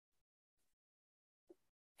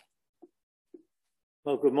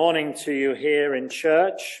Well, good morning to you here in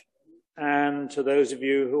church and to those of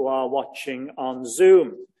you who are watching on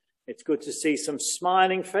Zoom. It's good to see some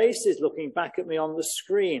smiling faces looking back at me on the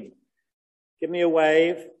screen. Give me a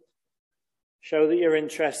wave. Show that you're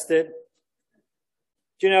interested.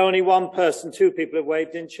 Do you know only two people have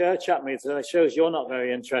waved in church at me, so that shows you're not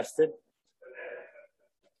very interested.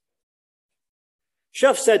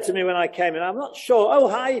 Shuff said to me when I came in, I'm not sure. Oh,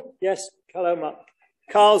 hi. Yes, hello, Mark.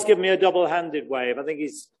 Carl's given me a double-handed wave. I think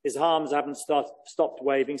his arms haven't stopped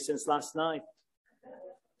waving since last night.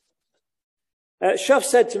 Shuff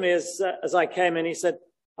said to me as I came in, he said,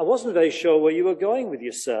 I wasn't very sure where you were going with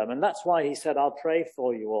your sermon. That's why he said, I'll pray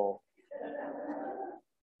for you all.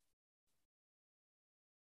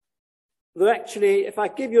 But actually, if I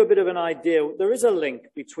give you a bit of an idea, there is a link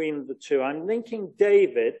between the two. I'm linking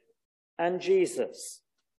David and Jesus.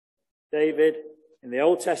 David in the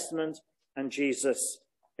Old Testament and Jesus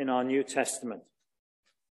in our New Testament.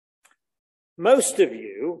 Most of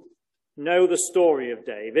you know the story of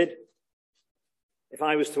David. If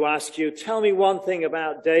I was to ask you, tell me one thing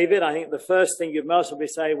about David, I think the first thing you'd most probably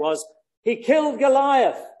say was, he killed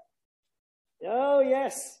Goliath. Oh,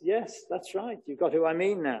 yes, that's right. You've got who I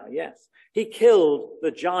mean now, yes. He killed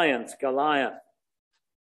the giant Goliath.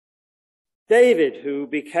 David, who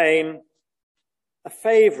became a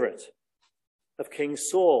favorite of King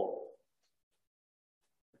Saul,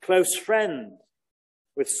 a close friend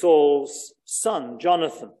with Saul's son,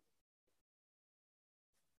 Jonathan.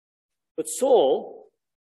 But Saul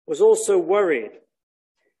was also worried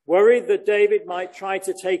that David might try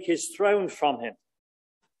to take his throne from him.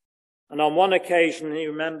 And on one occasion,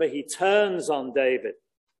 you remember, he turns on David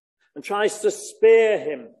and tries to spear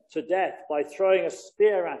him to death by throwing a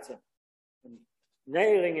spear at him and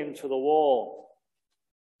nailing him to the wall,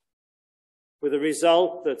 with the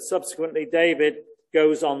result that subsequently David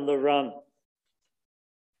goes on the run.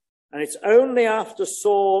 And it's only after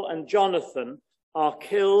Saul and Jonathan are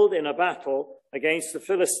killed in a battle against the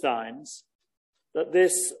Philistines that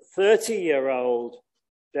this 30-year-old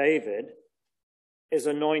David is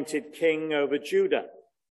anointed king over Judah.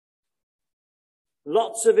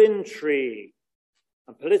 Lots of intrigue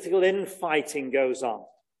and political infighting goes on.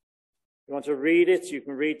 If you want to read it, you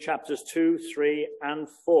can read chapters 2, 3, and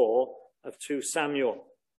 4 of 2 Samuel.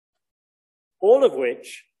 All of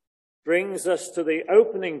which brings us to the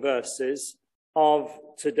opening verses of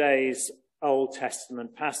today's Old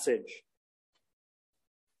Testament passage.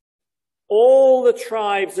 All the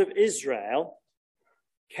tribes of Israel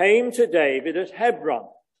came to David at Hebron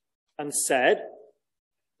and said,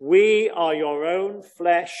 we are your own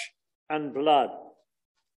flesh and blood.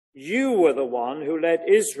 You were the one who led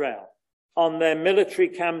Israel on their military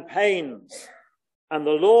campaigns. And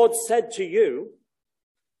the Lord said to you,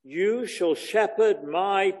 you shall shepherd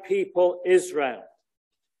my people Israel,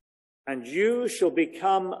 and you shall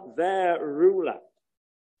become their ruler.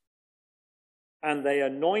 And they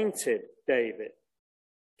anointed David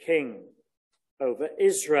king over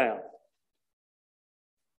Israel.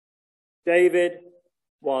 David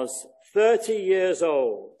was 30 years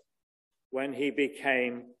old when he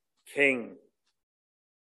became king.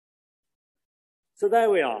 So there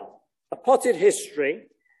we are, a potted history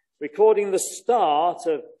recording the start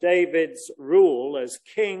of David's rule as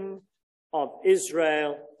king of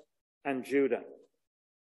Israel and Judah.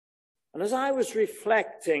 And as I was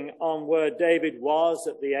reflecting on where David was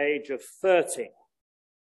at the age of 30,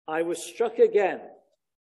 I was struck again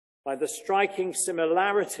by the striking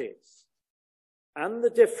similarities and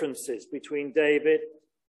the differences between David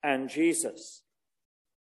and Jesus,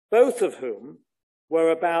 both of whom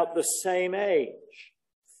were about the same age,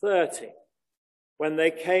 30, when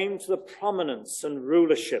they came to the prominence and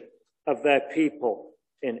rulership of their people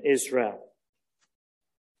in Israel.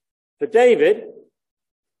 For David,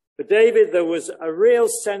 there was a real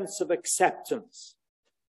sense of acceptance,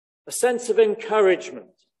 a sense of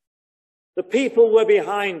encouragement. The people were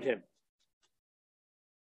behind him.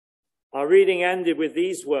 Our reading ended with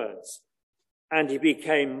these words, and he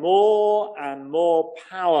became more and more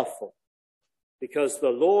powerful because the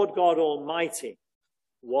Lord God Almighty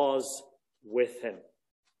was with him.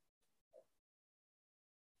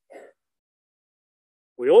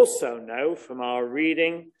 We also know from our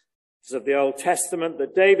reading of the Old Testament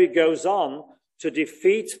that David goes on to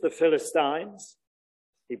defeat the Philistines.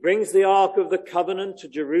 He brings the Ark of the Covenant to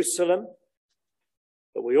Jerusalem.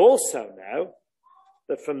 But we also know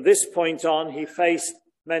that from this point on, he faced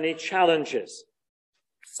many challenges,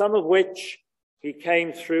 some of which he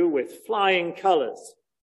came through with flying colors,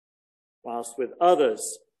 whilst with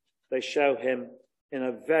others, they show him in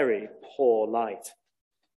a very poor light.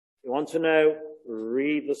 If you want to know,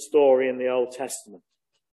 read the story in the Old Testament.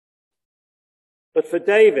 But for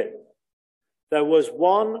David, there was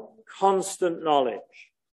one constant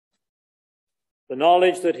knowledge. The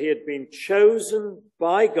knowledge that he had been chosen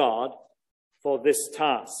by God for this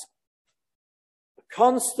task. A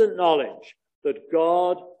constant knowledge that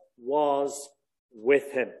God was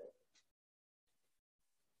with him.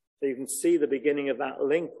 So you can see the beginning of that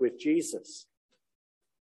link with Jesus.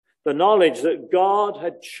 The knowledge that God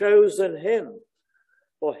had chosen him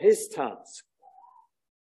for his task.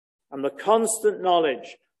 And the constant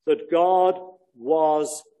knowledge that God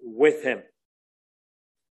was with him.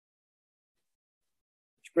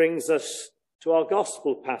 Which brings us to our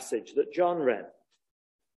gospel passage that John read.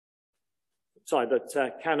 Sorry,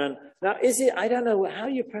 that Canon. Now, is it, I don't know how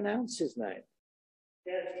you pronounce his name.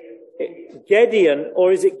 Gideon,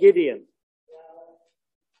 or is it Gideon?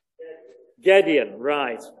 Gideon,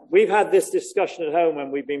 right. We've had this discussion at home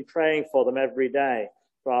when we've been praying for them every day,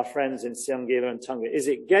 for our friends in Siongila and Tonga. Is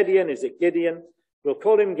it Gideon? Is it Gideon? We'll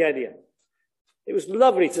call him Gideon. It was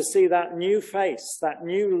lovely to see that new face, that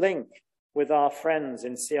new link with our friends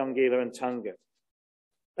in Siongila and Tonga.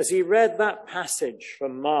 As he read that passage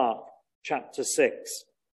from Mark chapter 6,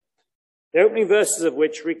 the opening verses of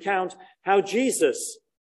which recount how Jesus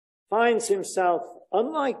finds himself,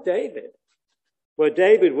 unlike David, where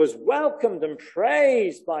David was welcomed and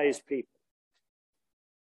praised by his people.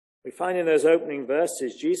 We find in those opening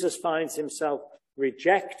verses, Jesus finds himself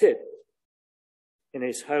rejected in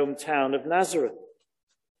his hometown of Nazareth.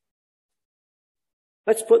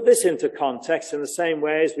 Let's put this into context in the same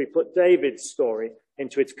way as we put David's story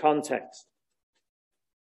into its context.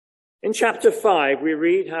 In chapter 5, we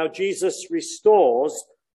read how Jesus restores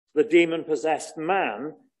the demon-possessed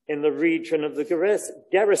man in the region of the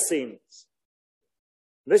Gerasenes.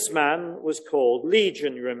 This man was called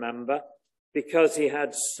Legion, you remember, because he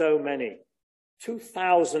had so many.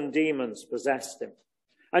 2,000 demons possessed him.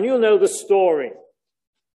 And you'll know the story.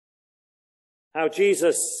 How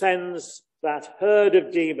Jesus sends that herd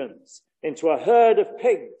of demons into a herd of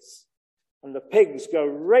pigs. And the pigs go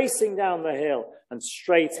racing down the hill and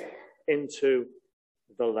straight into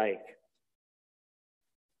the lake.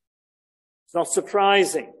 It's not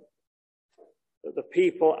surprising that the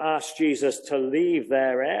people ask Jesus to leave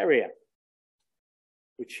their area,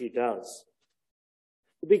 which he does.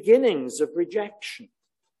 The beginnings of rejection,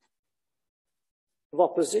 of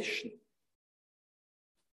opposition.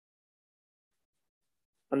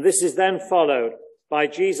 And this is then followed by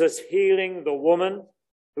Jesus healing the woman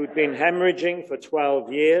who'd been hemorrhaging for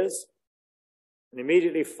 12 years, and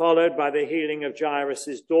immediately followed by the healing of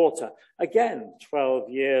Jairus' daughter, again 12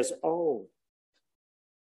 years old.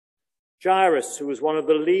 Jairus, who was one of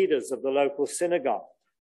the leaders of the local synagogue.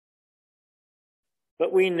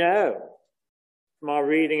 But we know from our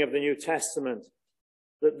reading of the New Testament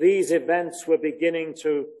that these events were beginning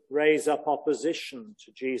to raise up opposition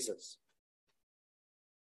to Jesus.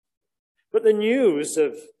 But the news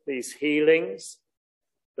of these healings,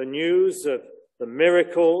 the news of the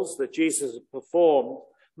miracles that Jesus had performed,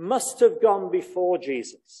 must have gone before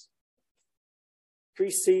Jesus,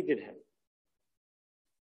 preceded him.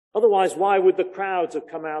 Otherwise, why would the crowds have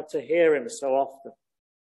come out to hear him so often?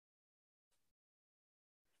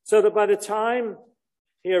 So that by the time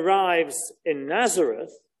he arrives in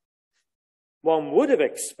Nazareth, one would have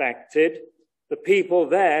expected the people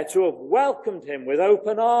there to have welcomed him with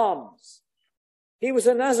open arms. He was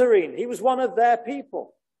a Nazarene. He was one of their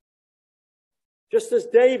people. Just as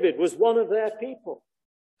David was one of their people.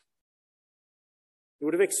 You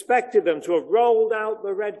would have expected them to have rolled out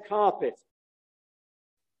the red carpet.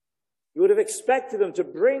 You would have expected them to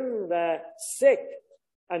bring their sick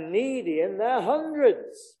and needy in their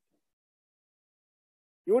hundreds.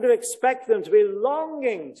 You would have expected them to be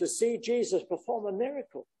longing to see Jesus perform a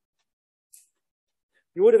miracle.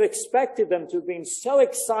 You would have expected them to have been so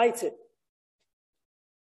excited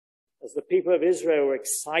as the people of Israel were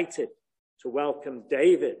excited to welcome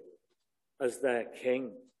David as their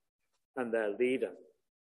king and their leader.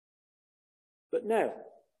 But no.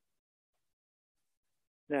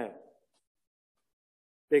 The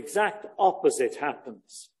exact opposite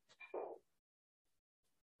happens.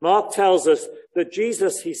 Mark tells us that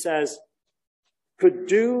Jesus, he says, could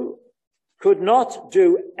not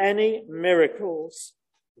do any miracles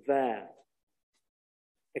there,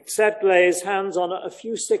 except lay his hands on a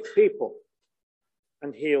few sick people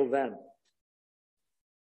and heal them.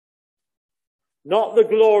 Not the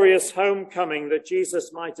glorious homecoming that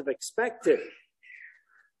Jesus might have expected.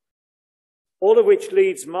 All of which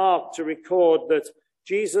leads Mark to record that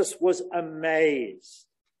Jesus was amazed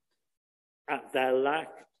at their lack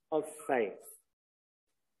of faith.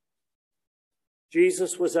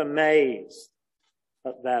 Jesus was amazed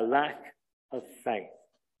at their lack of faith.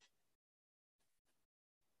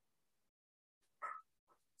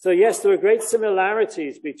 So yes, there are great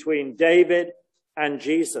similarities between David and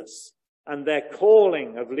Jesus and their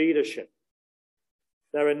calling of leadership,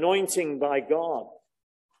 their anointing by God.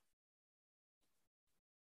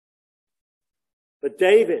 But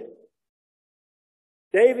David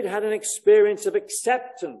had an experience of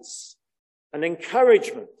acceptance and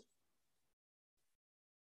encouragement,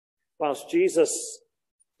 whilst Jesus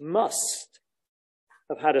must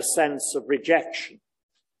have had a sense of rejection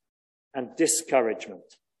and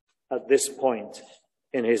discouragement at this point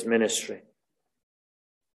in his ministry.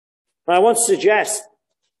 Now, I want to suggest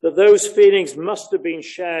that those feelings must have been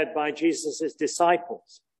shared by Jesus'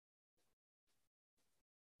 disciples.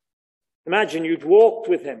 Imagine you'd walked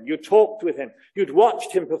with him, you talked with him, you'd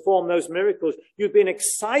watched him perform those miracles, you'd been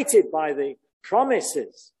excited by the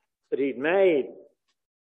promises that he'd made.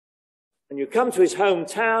 And you come to his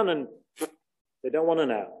hometown and they don't want to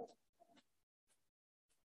know.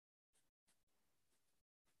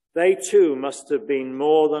 They too must have been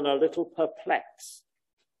more than a little perplexed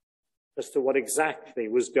as to what exactly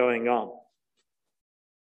was going on.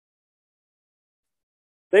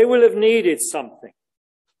 They will have needed something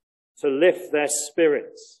to lift their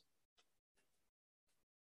spirits,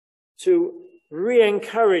 to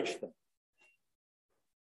re-encourage them,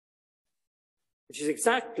 which is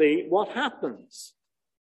exactly what happens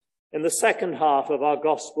in the second half of our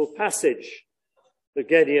gospel passage that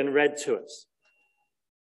Gideon read to us.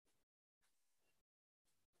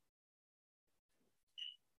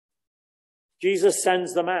 Jesus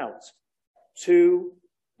sends them out 2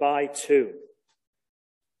 by 2.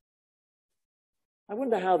 I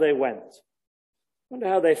wonder how they went. I wonder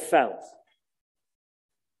how they felt.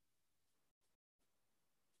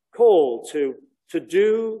 Called to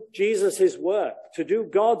do Jesus' work, to do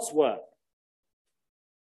God's work.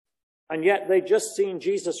 And yet they just seen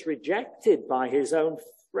Jesus rejected by his own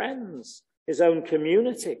friends, his own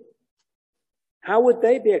community. How would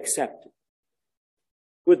they be accepted?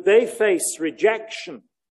 Would they face rejection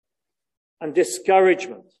and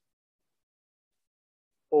discouragement?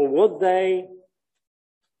 Or would they,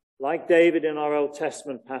 like David in our Old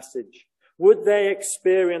Testament passage, would they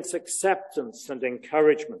experience acceptance and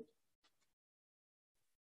encouragement?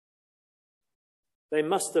 They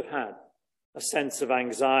must have had a sense of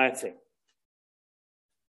anxiety.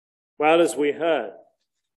 Well, as we heard,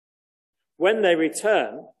 when they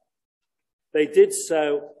returned, they did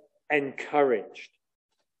so encouraged.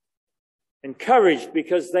 Encouraged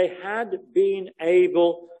because they had been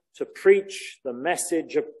able to preach the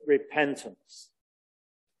message of repentance.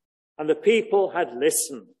 And the people had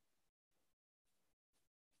listened.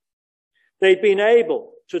 They'd been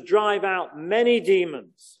able to drive out many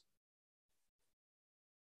demons.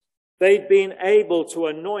 They'd been able to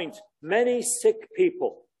anoint many sick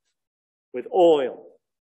people with oil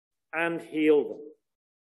and heal them.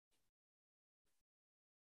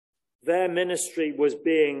 Their ministry was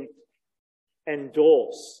being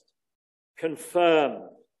endorsed, confirmed.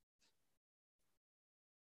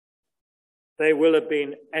 They will have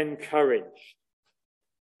been encouraged,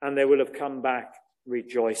 and they will have come back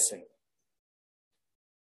rejoicing.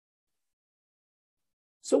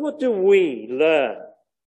 So what do we learn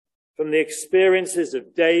from the experiences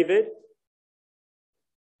of David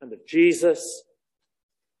and of Jesus,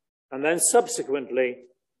 and then subsequently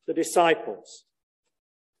the disciples?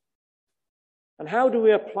 And how do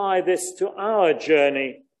we apply this to our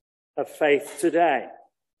journey of faith today?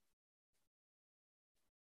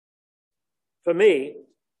 For me,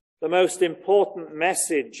 the most important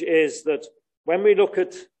message is that when we look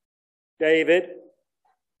at David,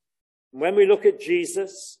 when we look at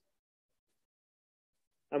Jesus,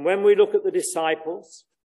 and when we look at the disciples,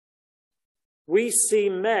 we see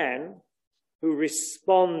men who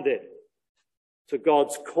responded to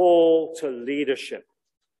God's call to leadership.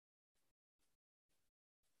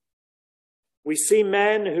 We see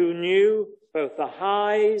men who knew both the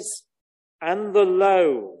highs and the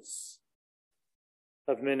lows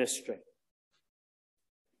of ministry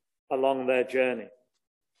along their journey.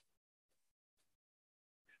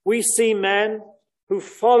 We see men who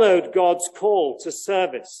followed God's call to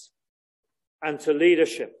service and to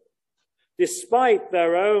leadership, despite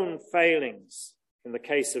their own failings. In the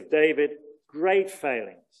case of David, great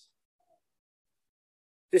failings.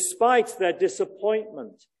 Despite their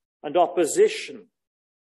disappointment and opposition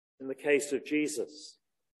in the case of Jesus.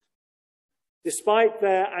 Despite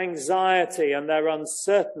their anxiety and their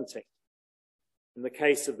uncertainty in the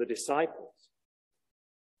case of the disciples.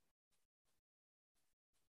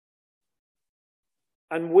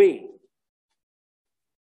 And we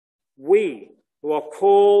who are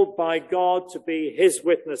called by God to be his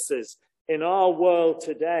witnesses in our world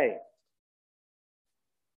today.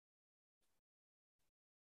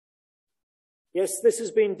 Yes, this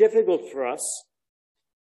has been difficult for us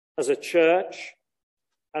as a church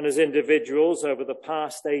and as individuals over the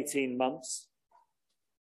past 18 months.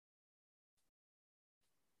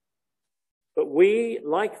 But we,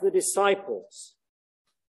 like the disciples,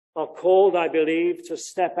 are called, I believe, to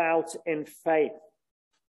step out in faith.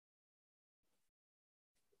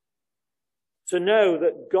 To know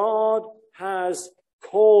that God has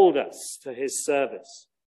called us to his service.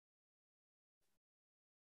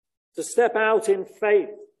 To step out in faith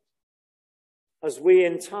as we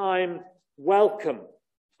in time welcome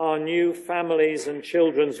our new families and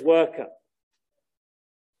children's worker.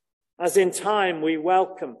 As in time we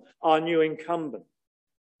welcome our new incumbent.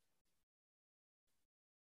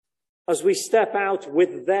 As we step out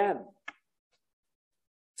with them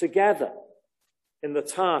together in the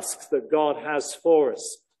tasks that God has for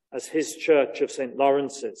us as his Church of St.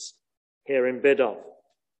 Lawrence's here in Biddulph.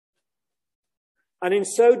 And in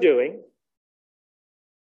so doing,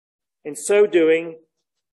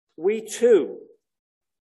 we too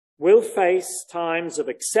will face times of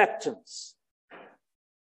acceptance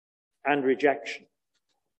and rejection.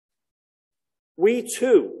 We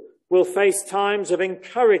too will face times of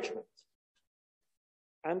encouragement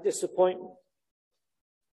and disappointment.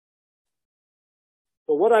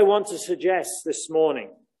 But what I want to suggest this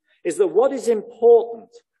morning is that what is important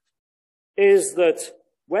is that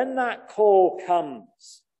when that call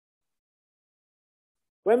comes,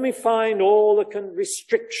 when we find all the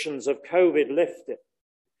restrictions of COVID lifted,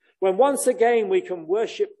 when once again we can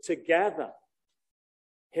worship together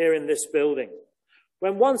here in this building,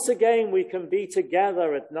 when once again we can be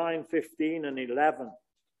together at 9:15 and 11,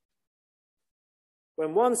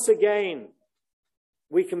 when once again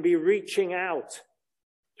we can be reaching out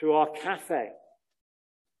through our cafe,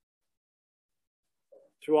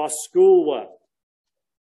 through our schoolwork,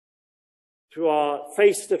 through our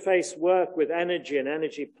face-to-face work with Energy and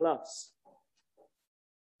Energy Plus.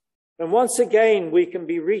 And once again, we can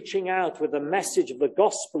be reaching out with the message of the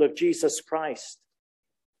gospel of Jesus Christ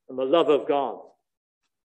and the love of God.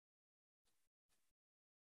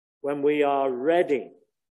 When we are ready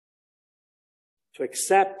to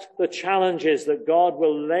accept the challenges that God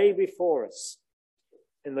will lay before us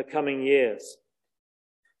in the coming years.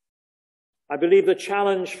 I believe the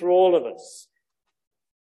challenge for all of us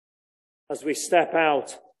as we step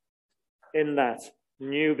out in that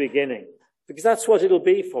new beginning, because that's what it'll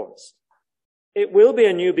be for us. It will be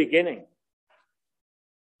a new beginning.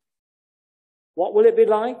 What will it be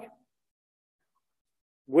like?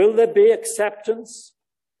 Will there be acceptance?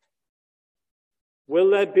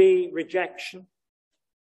 Will there be rejection?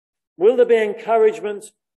 Will there be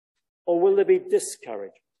encouragement, or will there be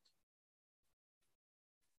discouragement?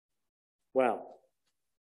 Well,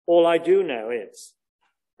 all I do know is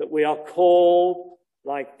that we are called,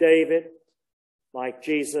 like David, like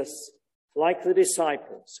Jesus, like the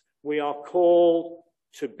disciples, we are called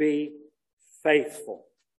to be faithful,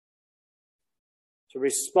 to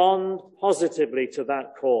respond positively to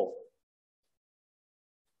that call.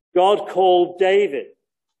 God called David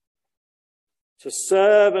to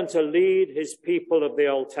serve and to lead his people of the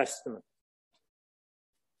Old Testament,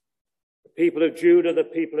 the people of Judah, the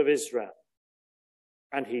people of Israel,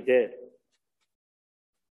 and he did.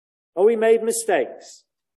 Oh, he made mistakes,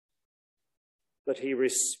 but he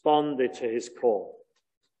responded to his call.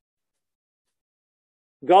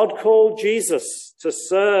 God called Jesus to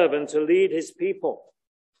serve and to lead his people.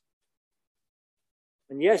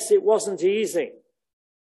 And yes, it wasn't easy.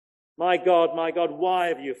 My God, why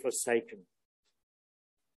have you forsaken me?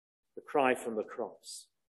 The cry from the cross.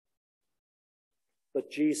 But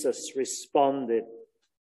Jesus responded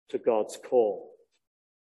to God's call.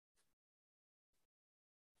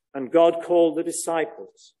 And God called the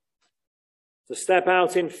disciples to step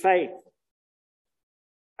out in faith.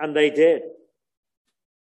 And they did.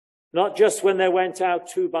 Not just when they went out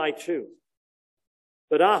 2 by 2,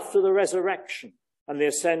 but after the resurrection and the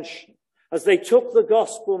ascension, as they took the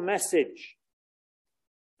gospel message,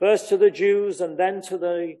 first to the Jews and then to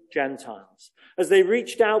the Gentiles, as they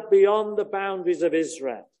reached out beyond the boundaries of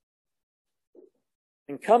Israel,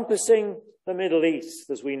 encompassing the Middle East,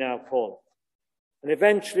 as we now call it, and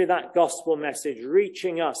eventually that gospel message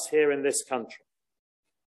reaching us here in this country.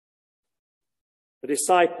 The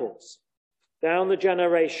disciples, down the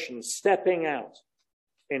generations, stepping out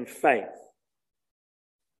in faith.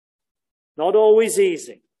 Not always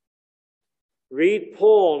easy. Read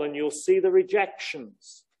Paul and you'll see the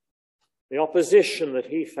rejections, the opposition that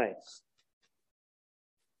he faced.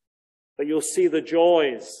 but you'll see the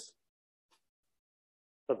joys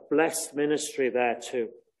of blessed ministry there too.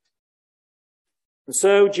 And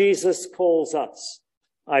so Jesus calls us,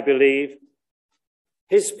 I believe,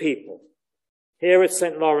 his people here at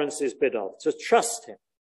St. Lawrence's Biddulph, to trust him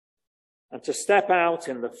and to step out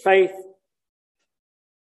in the faith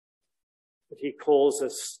that he calls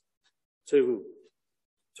us to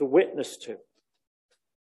witness to,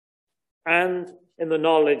 and in the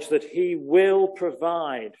knowledge that he will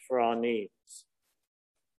provide for our needs.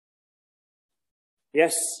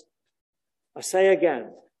 Yes, I say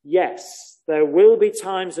again, yes, there will be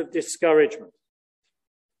times of discouragement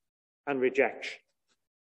and rejection,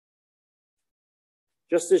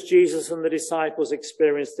 just as Jesus and the disciples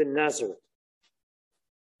experienced in Nazareth.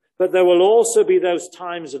 But there will also be those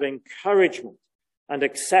times of encouragement and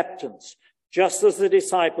acceptance, just as the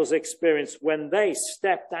disciples experienced when they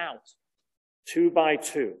stepped out 2 by 2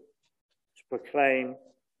 to proclaim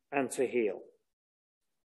and to heal.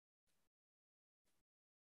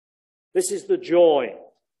 This is the joy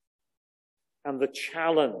and the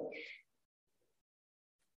challenge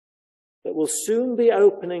that will soon be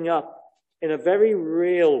opening up in a very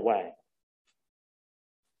real way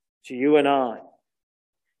to you and I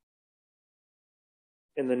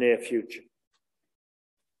in the near future.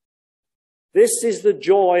 This is the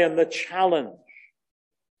joy and the challenge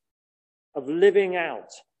of living out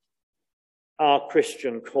our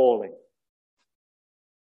Christian calling.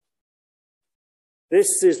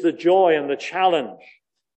 This is the joy and the challenge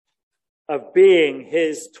of being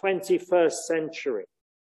his 21st century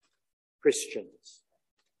Christians.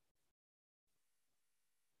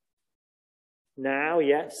 Now,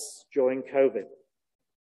 yes, during COVID,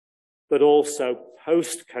 but also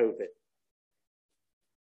post-COVID,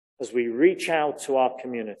 as we reach out to our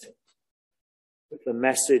community with the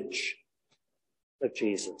message of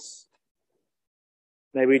Jesus.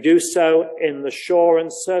 May we do so in the sure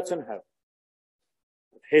and certain hope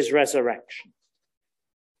of his resurrection.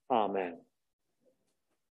 Amen.